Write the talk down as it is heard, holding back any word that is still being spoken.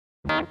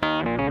Hi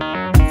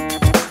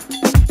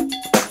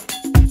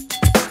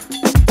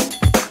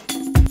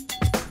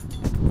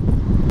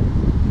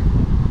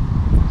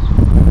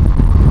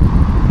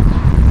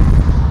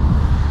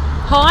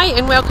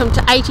and welcome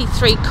to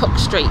 83 Cook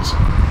Street.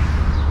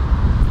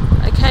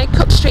 Okay,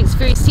 Cook Street's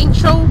very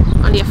central,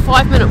 only a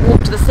 5-minute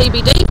walk to the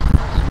CBD.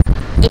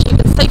 As you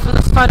can see from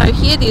this photo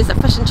here, there's a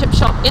fish and chip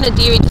shop and a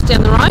dairy just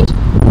down the road.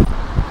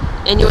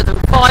 And you're within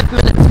 5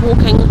 minutes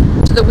walking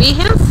to the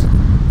warehouse,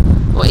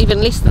 or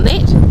even less than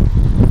that.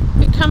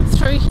 You come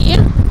through here,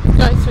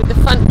 go through the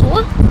front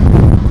door.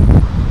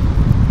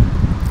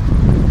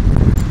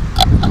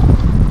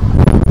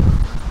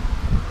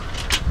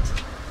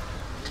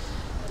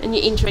 And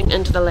you're entering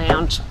into the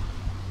lounge.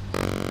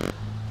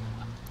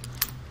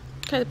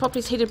 Okay, the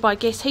property's heated by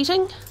gas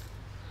heating.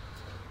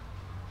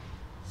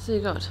 So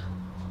you've got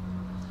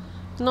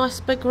a nice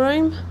big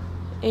room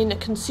and a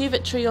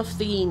conservatory off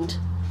the end.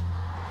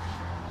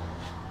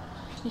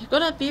 You've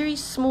got a very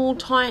small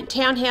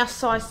townhouse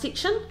size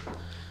section.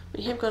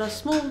 We have got a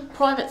small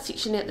private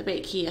section at the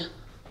back here.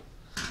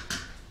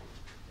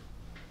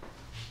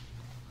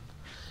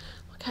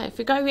 Okay, if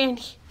we go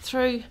around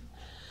through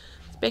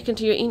back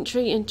into your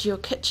entry into your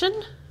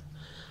kitchen.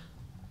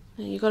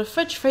 Now you've got a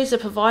fridge freezer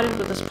provided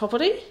with this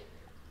property,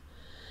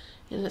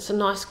 and it's a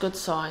nice good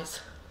size.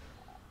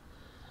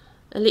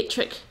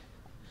 Electric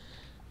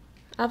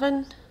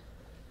oven.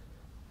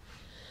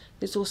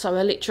 There's also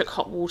electric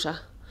hot water.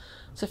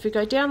 So if you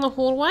go down the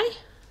hallway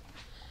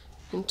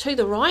and to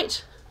the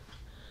right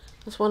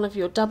is one of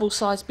your double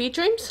sized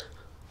bedrooms.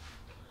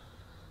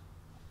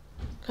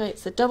 Okay,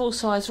 it's a double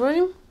sized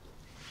room.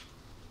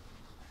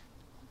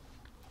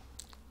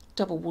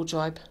 Double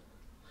wardrobe.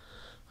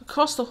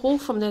 Across the hall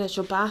from that is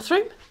your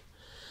bathroom.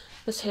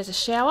 This has a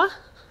shower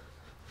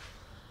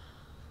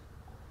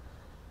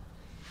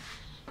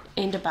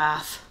and a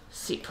bath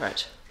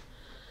separate.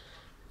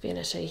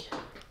 Vanity.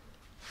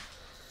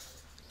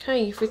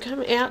 Okay, if we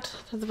come out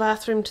to the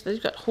bathroom,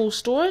 you've got hall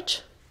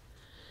storage.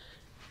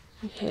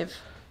 You have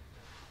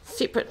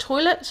separate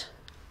toilet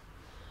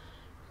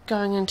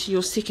going into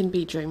your second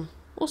bedroom.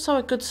 Also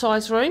a good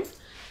size room.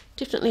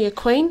 Definitely a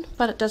queen,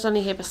 but it does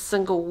only have a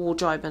single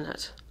wardrobe in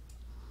it.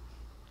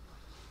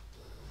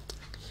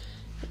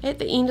 At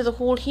the end of the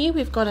hall here,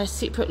 we've got a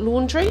separate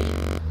laundry.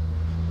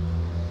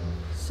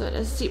 So it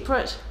is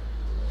separate.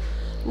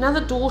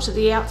 Another door to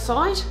the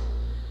outside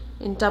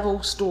and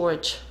double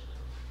storage.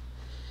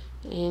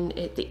 And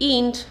at the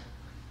end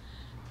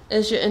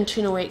is your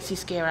internal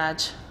access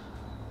garage.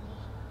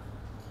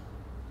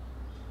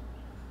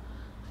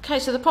 Okay,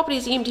 so the property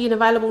is empty and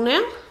available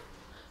now.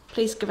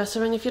 Please give us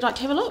a ring if you'd like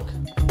to have a look.